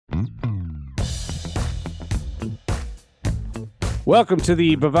Welcome to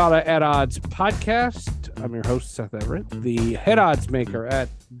the Bovada at Odds podcast. I'm your host, Seth Everett. The head odds maker at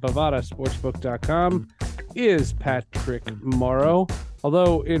bovadasportsbook.com is Patrick Morrow.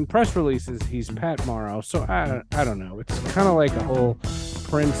 Although in press releases, he's Pat Morrow. So I don't know. It's kind of like a whole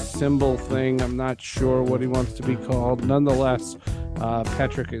Prince symbol thing. I'm not sure what he wants to be called. Nonetheless,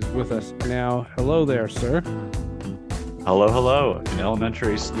 Patrick is with us now. Hello there, sir. Hello. In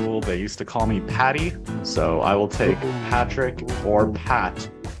elementary school, they used to call me Patty, so I will take Patrick or Pat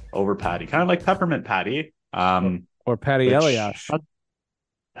over Patty. Kind of like Peppermint Patty. Or Patty Elias.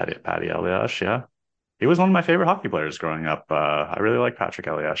 Patty Elias, yeah. He was one of my favorite hockey players growing up. I really like Patrick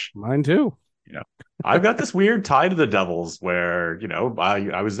Elias. Mine too. I've got this weird tie to the Devils where,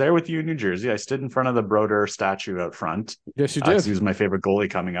 I was there with you in New Jersey. I stood in front of the Broder statue out front. Yes, you did. He was my favorite goalie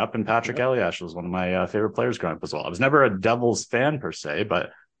coming up, and Patrick Elias was one of my favorite players growing up as well. I was never a Devils fan per se,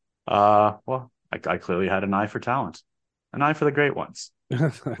 but, I clearly had an eye for talent, an eye for the great ones.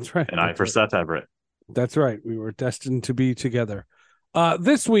 That's right. An eye for Seth Everett. That's right. We were destined to be together.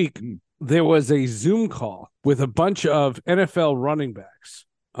 This week, there was a Zoom call with a bunch of NFL running backs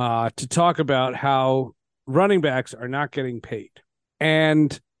to talk about how running backs are not getting paid.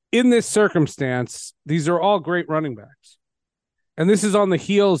 And in this circumstance, these are all great running backs. And this is on the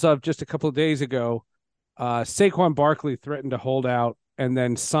heels of just a couple of days ago, Saquon Barkley threatened to hold out and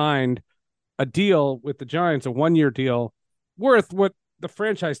then signed a deal with the Giants, a 1-year deal worth what the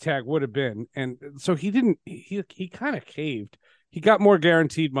franchise tag would have been. And so he kind of caved. He got more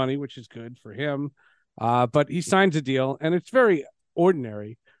guaranteed money, which is good for him. But he signs a deal, and it's very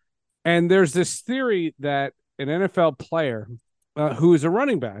ordinary. And there's this theory that an NFL player who is a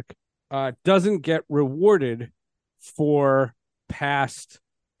running back doesn't get rewarded for past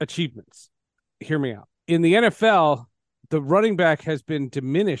achievements. Hear me out. In the NFL, the running back has been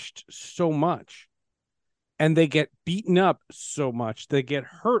diminished so much, and they get beaten up so much, they get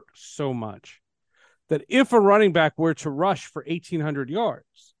hurt so much, that if a running back were to rush for 1,800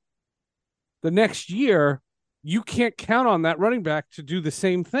 yards, the next year, you can't count on that running back to do the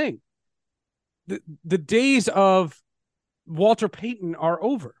same thing. The days of Walter Payton are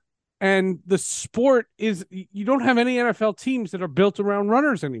over. And the sport is, you don't have any NFL teams that are built around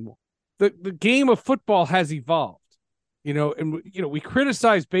runners anymore. The game of football has evolved, we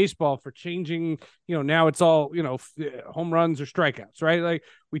criticize baseball for changing, now it's all, home runs or strikeouts, right? Like,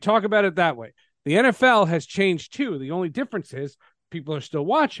 we talk about it that way. The NFL has changed too. The only difference is people are still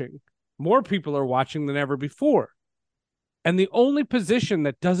watching. More people are watching than ever before. And the only position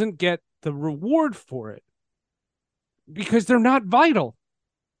that doesn't get the reward for it, because they're not vital,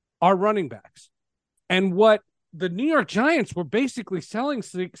 are running backs. And what the New York Giants were basically selling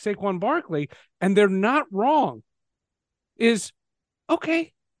Saquon Barkley, and they're not wrong, is,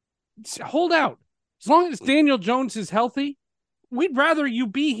 okay, hold out. As long as Daniel Jones is healthy, we'd rather you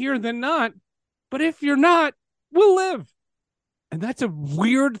be here than not. But if you're not, we'll live. And that's a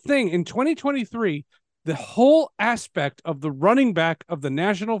weird thing. In 2023, the whole aspect of the running back of the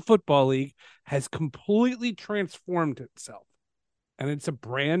National Football League has completely transformed itself. And it's a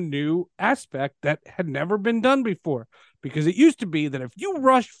brand new aspect that had never been done before. Because it used to be that if you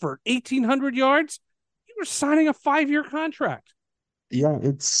rushed for 1,800 yards, you were signing a 5-year contract. Yeah,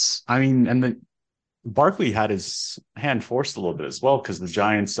 Barkley had his hand forced a little bit as well, because the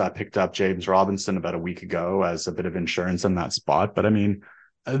Giants picked up James Robinson about a week ago as a bit of insurance in that spot. But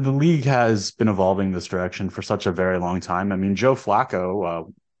the league has been evolving this direction for such a very long time. Joe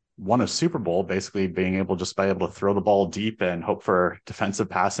Flacco won a Super Bowl basically being able to throw the ball deep and hope for defensive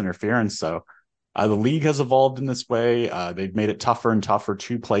pass interference. So the league has evolved in this way. They've made it tougher and tougher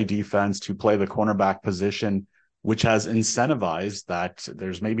to play defense, to play the cornerback position, which has incentivized that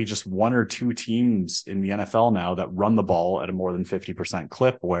there's maybe just one or two teams in the NFL now that run the ball at a more than 50%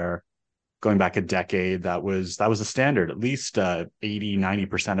 clip, where going back a decade, that was a standard. At least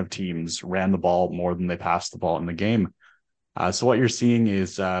 80-90% of teams ran the ball more than they passed the ball in the game. So what you're seeing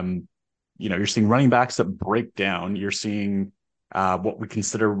is, you're seeing running backs that break down. You're seeing what we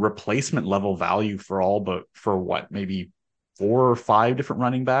consider replacement level value for maybe 4 or 5 different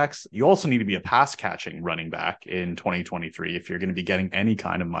running backs. You also need to be a pass catching running back in 2023 if you're going to be getting any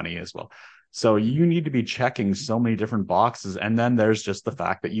kind of money as well. So you need to be checking so many different boxes. And then there's just the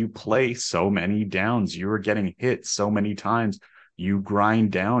fact that you play so many downs. You are getting hit so many times. You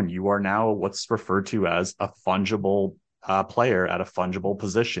grind down. You are now what's referred to as a fungible player at a fungible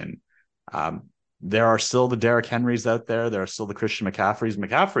position. There are still the Derrick Henrys out there. There are still the Christian McCaffreys.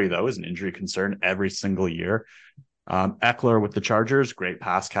 McCaffrey, though, is an injury concern every single year. Eckler with the Chargers, great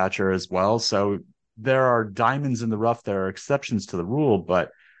pass catcher as well. So there are diamonds in the rough. There are exceptions to the rule,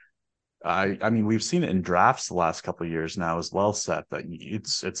 but I mean, we've seen it in drafts the last couple of years now as well, Seth, that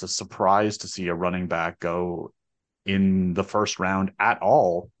it's a surprise to see a running back go in the first round at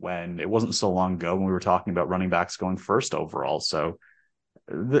all, when it wasn't so long ago when we were talking about running backs going first overall. So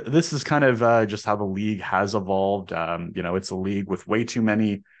this is kind of just how the league has evolved. It's a league with way too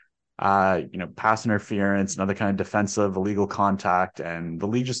many pass interference and other kind of defensive illegal contact, and the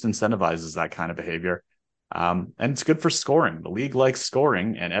league just incentivizes that kind of behavior. And it's good for scoring. The league likes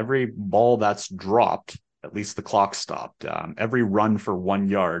scoring, and every ball that's dropped, at least the clock stopped. Every run for 1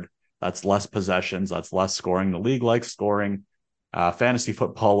 yard, that's less possessions, that's less scoring. The league likes scoring. Fantasy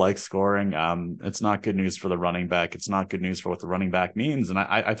football likes scoring. It's not good news for the running back. It's not good news for what the running back means. And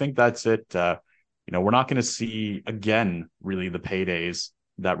I think that's it. We're not going to see again really the paydays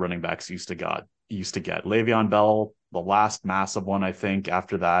that running backs used to get. Le'Veon Bell, the last massive one, I think.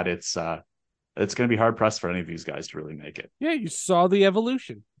 After that, it's going to be hard pressed for any of these guys to really make it. Yeah, you saw the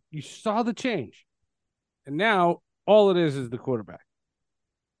evolution. You saw the change. And now all it is the quarterback.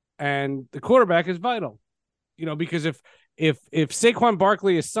 And the quarterback is vital. Because if Saquon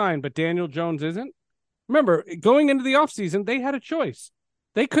Barkley is signed, but Daniel Jones isn't, remember, going into the offseason, they had a choice.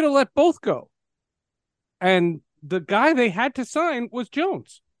 They could have let both go. And the guy they had to sign was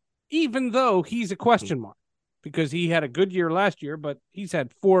Jones, even though he's a question mark because he had a good year last year, but he's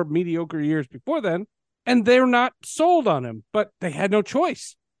had 4 mediocre years before then, and they're not sold on him, but they had no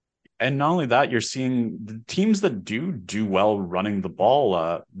choice. And not only that, you're seeing the teams that do well running the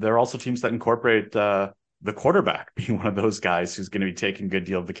ball. There are also teams that incorporate the quarterback being one of those guys who's going to be taking a good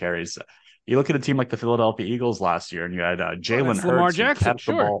deal of the carries. You look at a team like the Philadelphia Eagles last year, and you had Jalen Hurts, Lamar Jackson, kept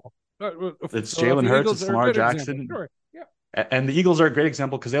the ball. It's Jalen Hurts, it's Lamar Jackson. Sure. Yeah. And the Eagles are a great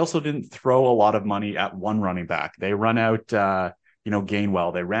example because they also didn't throw a lot of money at one running back. They run out,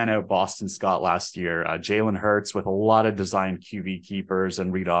 Gainwell. They ran out Boston Scott last year. Jalen Hurts with a lot of designed QB keepers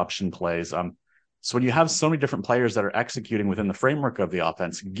and read option plays. So when you have so many different players that are executing within the framework of the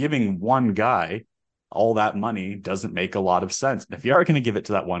offense, giving one guy all that money doesn't make a lot of sense. And if you are going to give it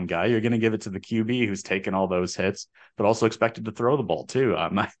to that one guy, you're going to give it to the QB who's taken all those hits, but also expected to throw the ball too.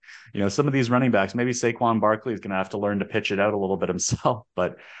 Some of these running backs, maybe Saquon Barkley is going to have to learn to pitch it out a little bit himself,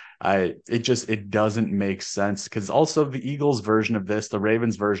 but it doesn't make sense because also the Eagles version of this, the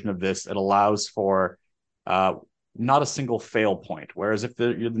Ravens version of this, it allows for not a single fail point. Whereas if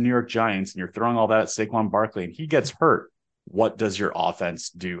you're the New York Giants and you're throwing all that at Saquon Barkley and he gets hurt, what does your offense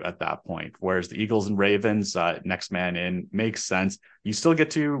do at that point? Whereas the Eagles and Ravens, next man in, makes sense. You still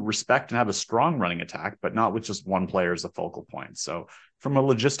get to respect and have a strong running attack, but not with just one player as a focal point. So from a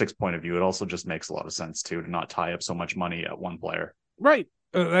logistics point of view, it also just makes a lot of sense too, to not tie up so much money at one player. Right.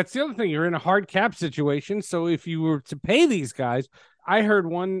 That's the other thing. You're in a hard cap situation. So if you were to pay these guys, I heard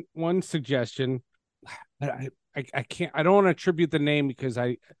one suggestion. I can't, I don't want to attribute the name because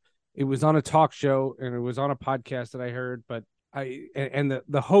it was on a talk show and it was on a podcast that I heard, but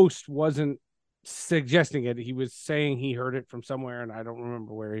the host wasn't suggesting it. He was saying he heard it from somewhere and I don't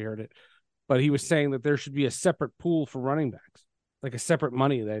remember where he heard it, but he was saying that there should be a separate pool for running backs, like a separate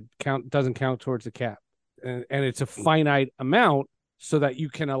money that doesn't count towards the cap. And it's a finite amount so that you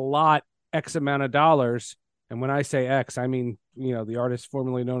can allot X amount of dollars. And when I say X, I mean, the artist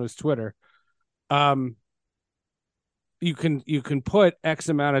formerly known as Twitter. You can put X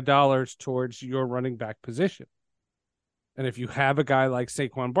amount of dollars towards your running back position. And if you have a guy like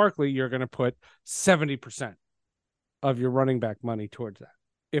Saquon Barkley, you're going to put 70% of your running back money towards that.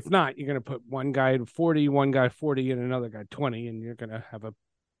 If not, you're going to put one guy at 40, one guy 40, and another guy 20, and you're going to have a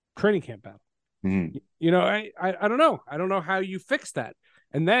training camp battle. Mm-hmm. I don't know. I don't know how you fix that.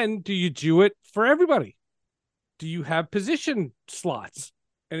 And then do you do it for everybody? Do you have position slots?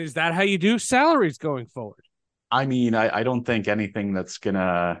 And is that how you do salaries going forward? I mean, I don't think anything that's going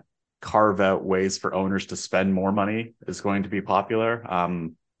to carve out ways for owners to spend more money is going to be popular.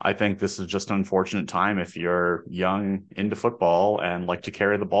 I think this is just an unfortunate time. If you're young, into football, and like to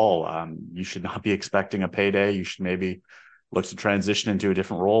carry the ball, you should not be expecting a payday. You should maybe look to transition into a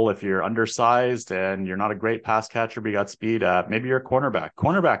different role. If you're undersized and you're not a great pass catcher, but you got speed, maybe you're a cornerback.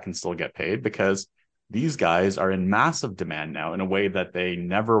 Cornerback can still get paid because these guys are in massive demand now in a way that they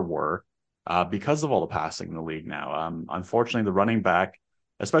never were. Because of all the passing in the league now. Unfortunately, the running back,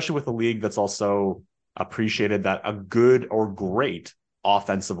 especially with a league that's also appreciated that a good or great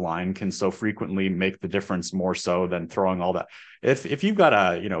offensive line can so frequently make the difference more so than throwing all that. If you've got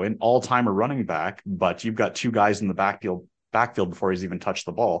an all-timer running back, but you've got two guys in the backfield before he's even touched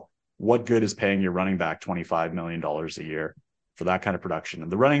the ball, what good is paying your running back $25 million a year for that kind of production?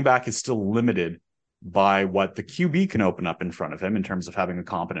 And the running back is still limited by what the QB can open up in front of him in terms of having a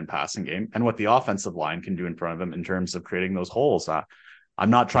competent passing game and what the offensive line can do in front of him in terms of creating those holes. I'm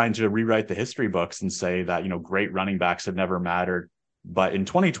not trying to rewrite the history books and say that, great running backs have never mattered. But in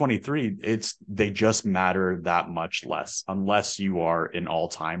 2023, they just matter that much less unless you are an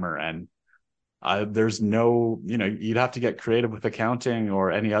all-timer. And there's no, you'd have to get creative with accounting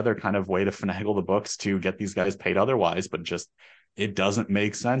or any other kind of way to finagle the books to get these guys paid otherwise, but just it doesn't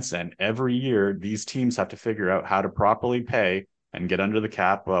make sense. And every year, these teams have to figure out how to properly pay and get under the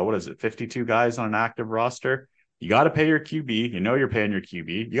cap. What is it, 52 guys on an active roster? You got to pay your QB. You're paying your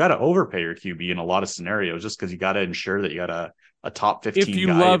QB. You got to overpay your QB in a lot of scenarios just because you got to ensure that you got a top 15 if you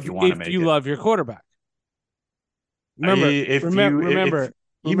guy love, if you want to make if you it. love your quarterback. Remember,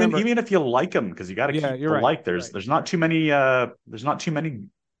 Even if you like him, because you got to keep the right, like. There's not too many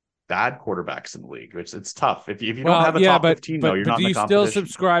bad quarterbacks in the league. It's tough. If you don't have a top 15, though, you're not in the competition. Do you still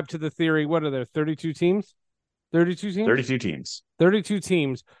subscribe to the theory? What are there? 32 teams? 32 teams? 32 teams. 32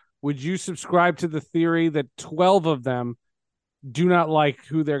 teams. Would you subscribe to the theory that 12 of them do not like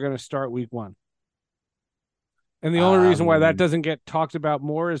who they're going to start week 1? And the only reason why that doesn't get talked about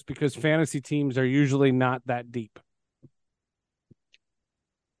more is because fantasy teams are usually not that deep.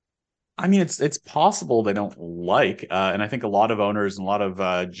 I mean, it's possible they don't like, and I think a lot of owners and a lot of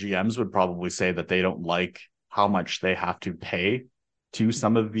GMs would probably say that they don't like how much they have to pay to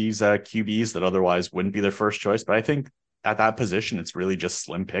some of these QBs that otherwise wouldn't be their first choice. But I think at that position, it's really just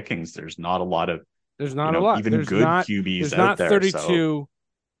slim pickings. There's not a lot of, even there's good QBs out there. 32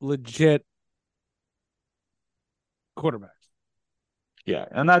 legit quarterbacks. Yeah,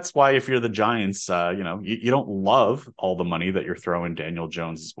 and that's why if you're the Giants, you don't love all the money that you're throwing Daniel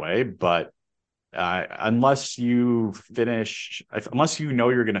Jones's way, but unless you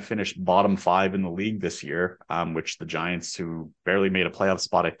you're going to finish bottom 5 in the league this year, which the Giants, who barely made a playoff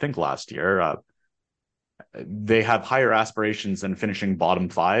spot, I think last year, they have higher aspirations than finishing bottom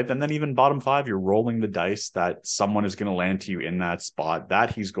 5. And then even bottom 5, you're rolling the dice that someone is going to land to you in that spot,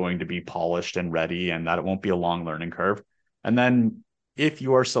 that he's going to be polished and ready, and that it won't be a long learning curve. And then if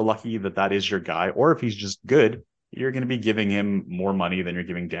you are so lucky that is your guy, or if he's just good, you're going to be giving him more money than you're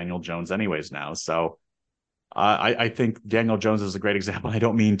giving Daniel Jones anyways now. So I think Daniel Jones is a great example. I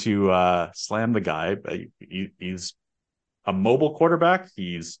don't mean to slam the guy, but he's a mobile quarterback.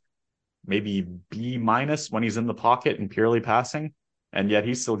 He's maybe B- when he's in the pocket and purely passing. And yet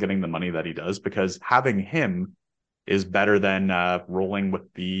he's still getting the money that he does, because having him is better than rolling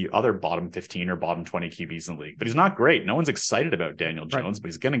with the other bottom 15 or bottom 20 QBs in the league. But he's not great. No one's excited about Daniel Jones, but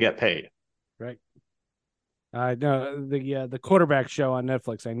he's going to get paid. Right. I know the quarterback show on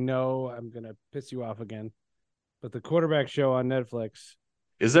Netflix. I know I'm going to piss you off again, but the quarterback show on Netflix.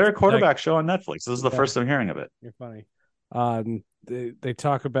 Is there a quarterback show on Netflix? This is the first I'm hearing of it. You're funny. They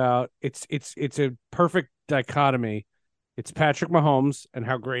talk about it's a perfect dichotomy. It's Patrick Mahomes and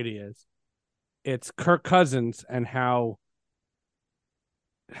how great he is. It's Kirk Cousins and how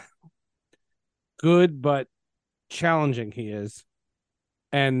good but challenging he is.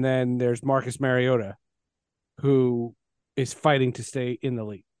 And then there's Marcus Mariota, who is fighting to stay in the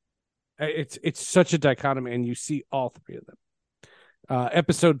league. It's such a dichotomy, and you see all three of them.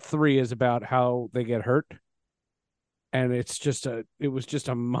 Episode 3 is about how they get hurt, and it was just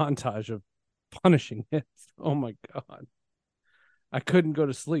a montage of punishing hits. Oh my God. I couldn't go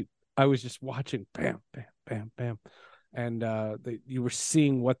to sleep. I was just watching bam, bam, bam, bam. And you were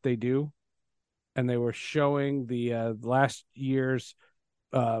seeing what they do. And they were showing the last year's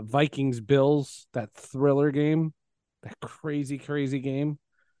Vikings-Bills, that thriller game, that crazy, crazy game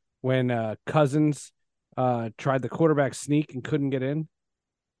when Cousins tried the quarterback sneak and couldn't get in.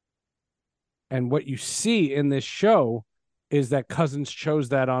 And what you see in this show is that Cousins chose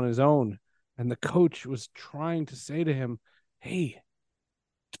that on his own. And the coach was trying to say to him, hey,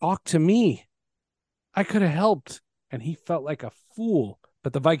 talk to me. I could have helped. And he felt like a fool,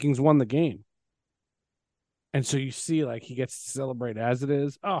 but the Vikings won the game. And so you see, like, he gets to celebrate as it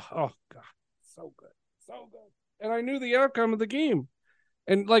is. Oh God, so good, so good. And I knew the outcome of the game.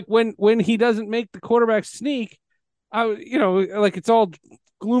 And like when he doesn't make the quarterback sneak, like it's all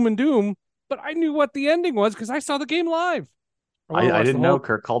gloom and doom. But I knew what the ending was because I saw the game live. I didn't know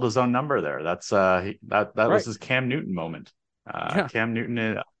Kirk called his own number there. That's that right. Was his Cam Newton moment. Cam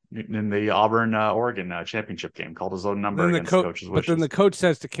Newton in the Auburn Oregon championship game called his own number against the coach's wishes. But then the coach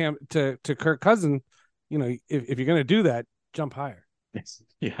says to Kirk Cousins, if you're going to do that, jump higher. Yes.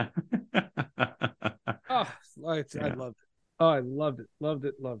 Yeah. I loved it. Oh, I loved it. Loved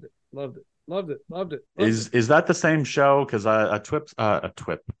it. Loved it. Loved it. Loved it. Loved it. Is that the same show? Because a Twitter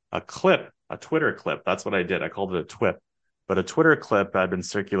clip. That's what I did. I called it a twip. But a Twitter clip had been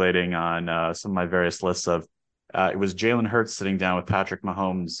circulating on some of my various lists of. It was Jalen Hurts sitting down with Patrick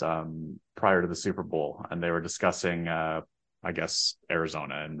Mahomes prior to the Super Bowl, and they were discussing I guess,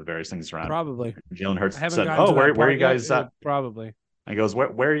 Arizona and the various things around. Probably. Jalen I Hurts haven't said, gotten "Oh, to that where are part you yet. guys at?" Probably. And he goes, where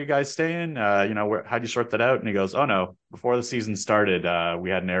are you guys staying? How'd you sort that out? And he goes, "Oh no, before the season started, we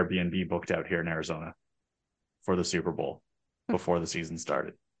had an Airbnb booked out here in Arizona for the Super Bowl before the season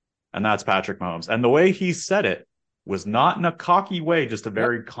started." And that's Patrick Mahomes. And the way he said it was not in a cocky way, just a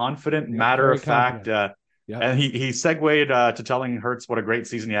very confident, matter Very of fact. confident. Yep. And he segued to telling Hurts what a great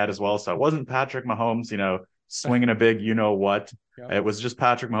season he had as well. So it wasn't Patrick Mahomes, swinging a big, what. Yep. It was just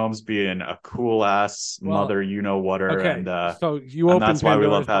Patrick Mahomes being a cool ass mother, whatter, Okay. So you and open that's why we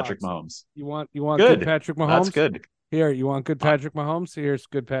Pandora's love Patrick box. Mahomes. You want good Good. Patrick Mahomes? That's good. Here, you want good Patrick Mahomes? Here's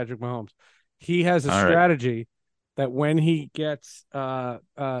good Patrick Mahomes. He has a All right. strategy that when he gets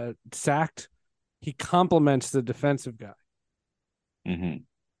sacked, he compliments the defensive guy. Mm-hmm.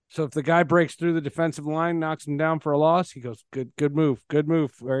 So if the guy breaks through the defensive line, knocks him down for a loss, he goes, good move,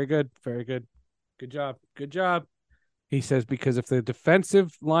 very good, good job. He says, because if the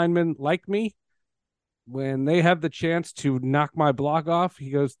defensive linemen like me, when they have the chance to knock my block off, he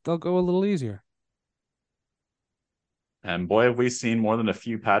goes, they'll go a little easier. And boy, have we seen more than a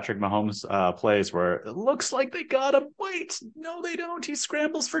few Patrick Mahomes plays where it looks like they got him. Wait, no, they don't. He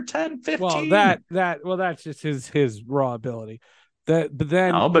scrambles for 10, 15. Well, that's just his raw ability.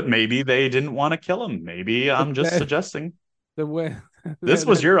 But maybe they didn't want to kill him. Maybe I'm just suggesting. The way this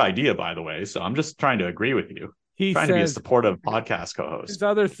was your idea, by the way, so I'm just trying to agree with you. Trying to be a supportive podcast co-host. His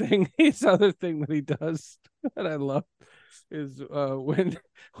other thing that he does that I love is when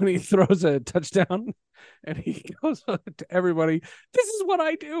he throws a touchdown and he goes to everybody, "This is what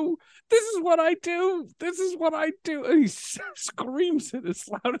I do. This is what I do. This is what I do," and he screams it as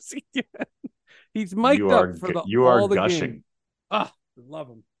loud as he can. He's mic'd up for all the gushing. Game. Ah, love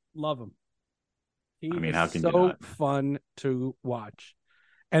him. How can you not? Fun to watch,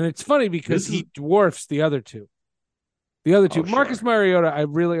 and it's funny because he dwarfs the other two. Marcus Mariota, I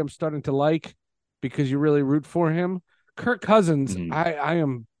really am starting to like because you really root for him. Kirk Cousins, I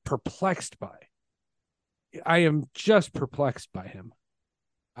am perplexed by. I am just perplexed by him.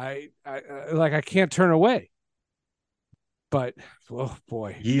 I can't turn away. But oh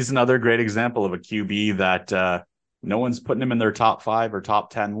boy, he's another great example of a QB that no one's putting him in their top 5 or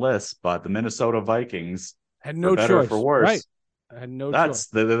top 10 lists, but the Minnesota Vikings had no for better choice. or for worse. Right. Had no choice.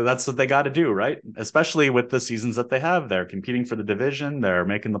 That's what they got to do, right? Especially with the seasons that they have. They're competing for the division. They're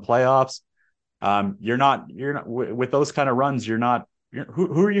making the playoffs. You're not with those kind of runs. Who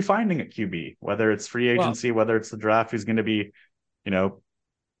are you finding at QB? Whether it's free agency, whether it's the draft, who's going to be,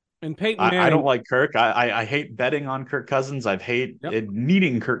 And Peyton Manning, I don't like Kirk. I hate betting on Kirk Cousins. I've hated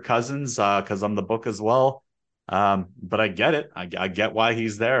needing Kirk Cousins because I'm the book as well. But I get it. I get why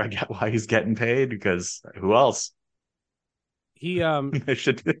he's there. I get why he's getting paid because who else? They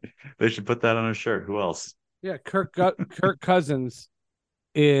should put that on a shirt. Who else? Yeah, Kirk Cousins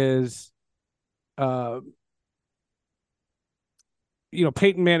is Peyton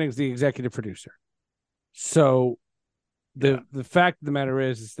Manning's the executive producer. So the fact of the matter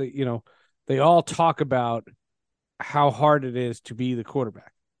is that they all talk about how hard it is to be the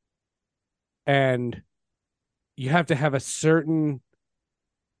quarterback. And you have to have a certain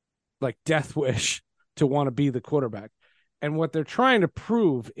death wish to want to be the quarterback. And what they're trying to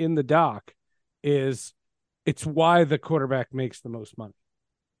prove in the doc is it's why the quarterback makes the most money.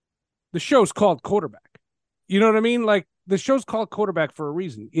 The show's called Quarterback. You know what I mean? The show's called Quarterback for a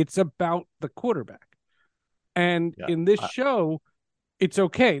reason. It's about the quarterback. And in this show, it's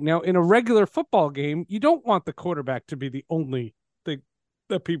okay. Now, in a regular football game, you don't want the quarterback to be the only thing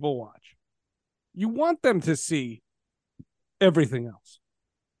that people watch. You want them to see everything else,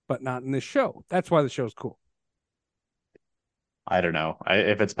 but not in this show. That's why the show's cool. I don't know.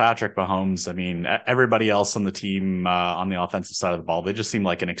 If it's Patrick Mahomes, everybody else on the team on the offensive side of the ball, they just seem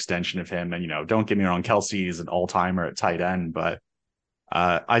like an extension of him. And, don't get me wrong, Kelsey is an all-timer at tight end, but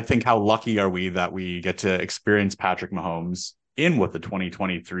I think how lucky are we that we get to experience Patrick Mahomes in what the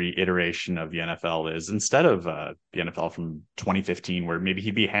 2023 iteration of the NFL is instead of the NFL from 2015, where maybe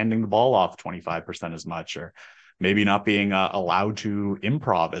he'd be handing the ball off 25% as much, or maybe not being allowed to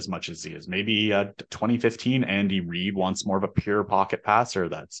improv as much as he is. Maybe 2015 Andy Reid wants more of a pure pocket passer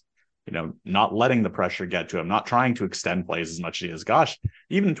that's, not letting the pressure get to him, not trying to extend plays as much as he is. Gosh,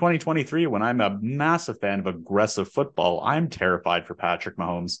 even in 2023, when I'm a massive fan of aggressive football, I'm terrified for Patrick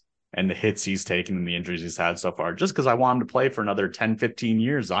Mahomes and the hits he's taken and the injuries he's had so far, just because I want him to play for another 10, 15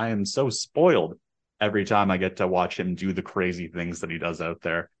 years. I am so spoiled every time I get to watch him do the crazy things that he does out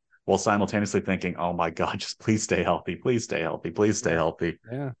there, while simultaneously thinking, oh my God, just please stay healthy. Please stay healthy. Please stay healthy.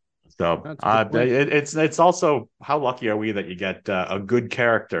 Yeah. So That's a good point. it's also, how lucky are we that you get a good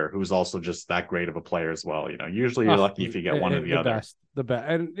character who's also just that great of a player as well. Usually you're Oh, lucky if you get one or the other. the best.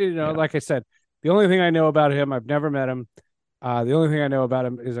 And Yeah. like I said, the only thing I know about him, I've never met him. The only thing I know about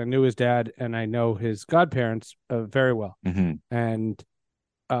him is I knew his dad and I know his godparents very well. Mm-hmm. And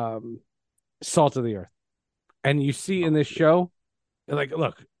salt of the earth. And you see in this show, like,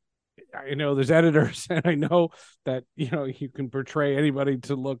 look, I know there's editors, and I know that you can portray anybody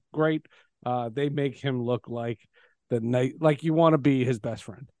to look great. They make him look like the night, like you want to be his best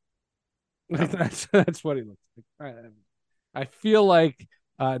friend. Yeah. That's what he looks like. I feel like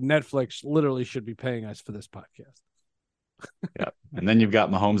Netflix literally should be paying us for this podcast. Yeah. And then you've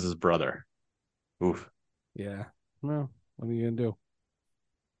got Mahomes' brother. Oof. Yeah. Well, what are you gonna do?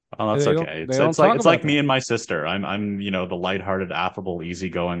 Oh, that's okay. They don't It's like talk about me that. and my sister. I'm the lighthearted, affable,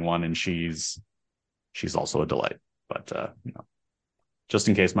 easygoing one, and she's also a delight. But just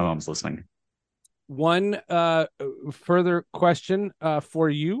in case my mom's listening. One further question for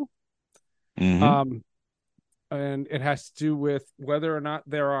you. Mm-hmm. And it has to do with whether or not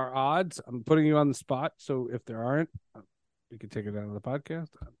there are odds. I'm putting you on the spot, so if there aren't, we can take it out of the podcast.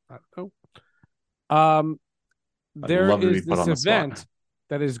 I don't know. I'd There love to be is put this on the spot. event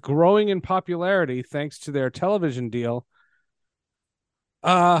that is growing in popularity thanks to their television deal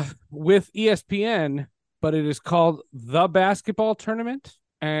with ESPN, but it is called the basketball tournament,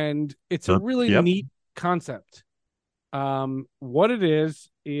 and it's a really Yep. neat concept. What it is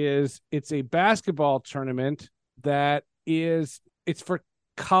it's a basketball tournament that it's for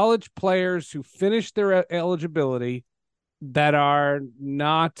college players who finish their eligibility that are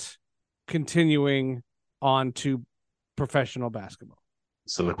not continuing on to professional basketball.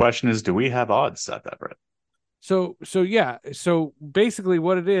 So the question is, do we have odds at that, Brett? So yeah. So basically,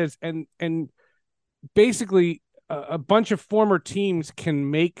 what it is, and basically, a bunch of former teams can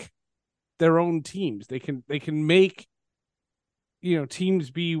make their own teams. They can make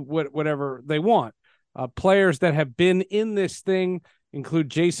teams be whatever they want. Players that have been in this thing include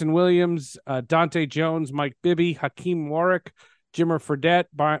Jason Williams, Dante Jones, Mike Bibby, Hakeem Warwick, Jimmer Fredette,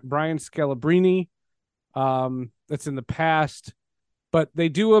 Brian Scalabrine. That's in the past. But they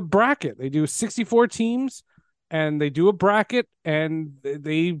do a bracket. They do 64 teams, and they do a bracket, and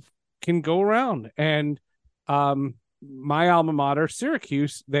they can go around. And my alma mater,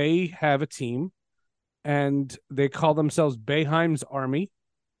 Syracuse, they have a team, and they call themselves Boeheim's Army.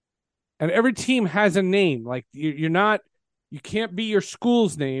 And every team has a name. Like you can't be your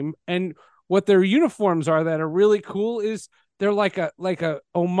school's name. And what their uniforms are that are really cool is they're like a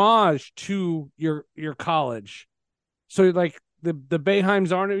homage to your college. So like the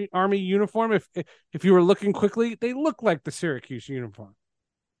Boeheim's Army uniform, if you were looking quickly, they look like the Syracuse uniform.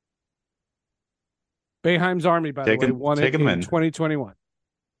 Boeheim's Army, by the way, won Take it them in in. 2021.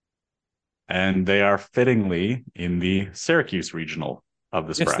 And they are fittingly in the Syracuse regional of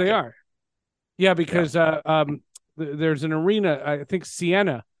this Yes, bracket. they are. Yeah, because there's an arena. I think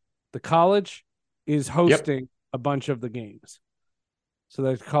Siena, the college, is hosting a bunch of the games. So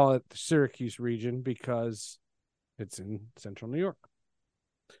they call it the Syracuse region because it's in central New York.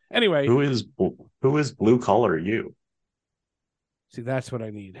 Anyway, who is blue collar you? See, that's what I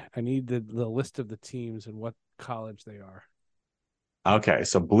need. I need the list of the teams and what college they are. Okay,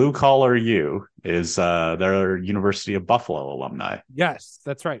 so blue collar you is their University of Buffalo alumni. Yes,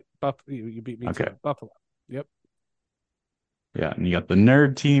 that's right. You beat me to it. Buffalo. Yep. Yeah, and you got the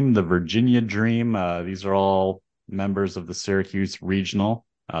Nerd Team, the Virginia Dream. These are all members of the Syracuse Regional.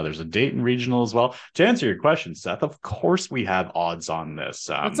 There's a Dayton Regional as well. To answer your question, Seth, of course we have odds on this.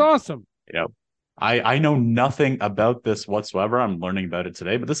 That's awesome. I know nothing about this whatsoever. I'm learning about it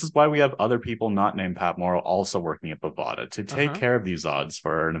today, but this is why we have other people not named Pat Morrow also working at Bovada to take care of these odds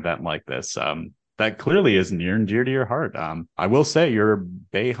for an event like this. That clearly is near and dear to your heart. I will say you're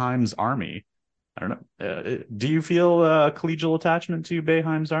Boeheim's Army. I don't know. Do you feel a collegial attachment to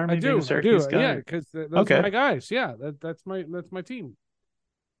Boeheim's Army? I do. Yeah, because those are my guys. Yeah, that's my team.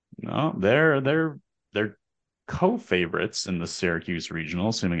 No, they're co-favorites in the Syracuse Regional,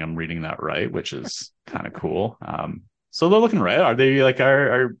 assuming I'm reading that right, which is kind of cool. So they're looking right. Are they like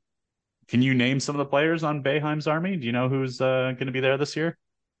are can you name some of the players on Boeheim's Army? Do you know who's going to be there this year?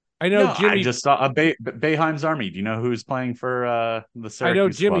 I know Jimmy. I just saw Boeheim's Army. Do you know who's playing for the Syracuse? I know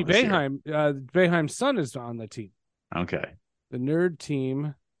Jimmy Boeheim. Boeheim's son is on the team. Okay. The Nerd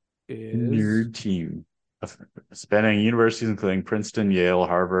Team is Nerd Team, spanning universities including Princeton, Yale,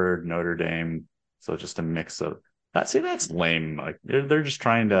 Harvard, Notre Dame. So just a mix of that. See, that's lame. Like they're just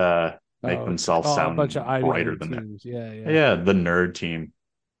trying to make themselves sound a bunch of brighter than teams. Yeah. Yeah, the Nerd Team.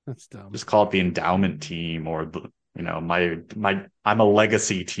 That's dumb. Just call it the Endowment Team or I'm a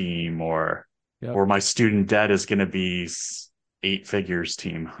legacy team, or my student debt is going to be 8 figures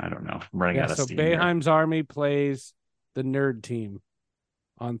team. I don't know. I'm running out of so steam here. Boeheim's Army plays the nerd team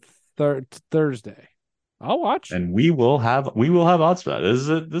on Thursday. I'll watch. And we will have odds for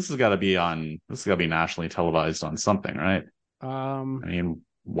that. This has got to be nationally televised on something, right? I mean,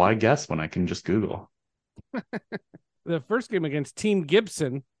 why guess when I can just Google? The first game against Team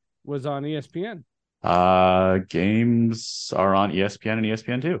Gibson was on ESPN. Games are on ESPN and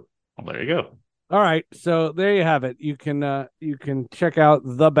ESPN2. Well, there you go. All right, so there you have it. You can check out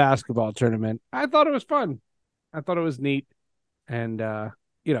the basketball tournament. I thought it was fun. I thought it was neat, and I'll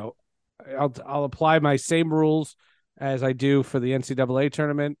apply my same rules as I do for the NCAA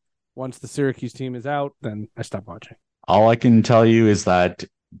tournament. Once the Syracuse team is out, then I stop watching. All I can tell you is that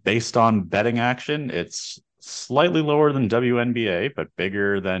based on betting action, it's slightly lower than WNBA, but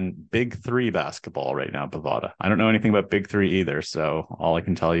bigger than Big Three basketball right now, Bovada. I don't know anything about Big Three either, so all I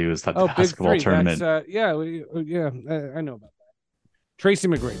can tell you is that the basketball tournament. I know about that. Tracy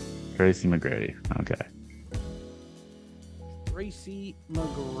McGrady. Okay. Tracy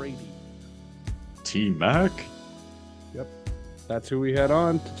McGrady. T-Mac. Yep. That's who we had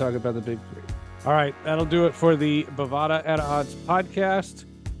on to talk about the Big Three. All right, that'll do it for the Bovada at Odds podcast.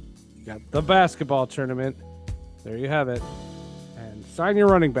 You got the basketball tournament. There you have it. And sign your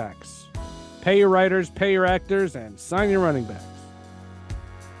running backs. Pay your writers, pay your actors, and sign your running backs.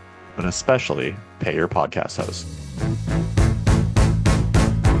 But especially pay your podcast host.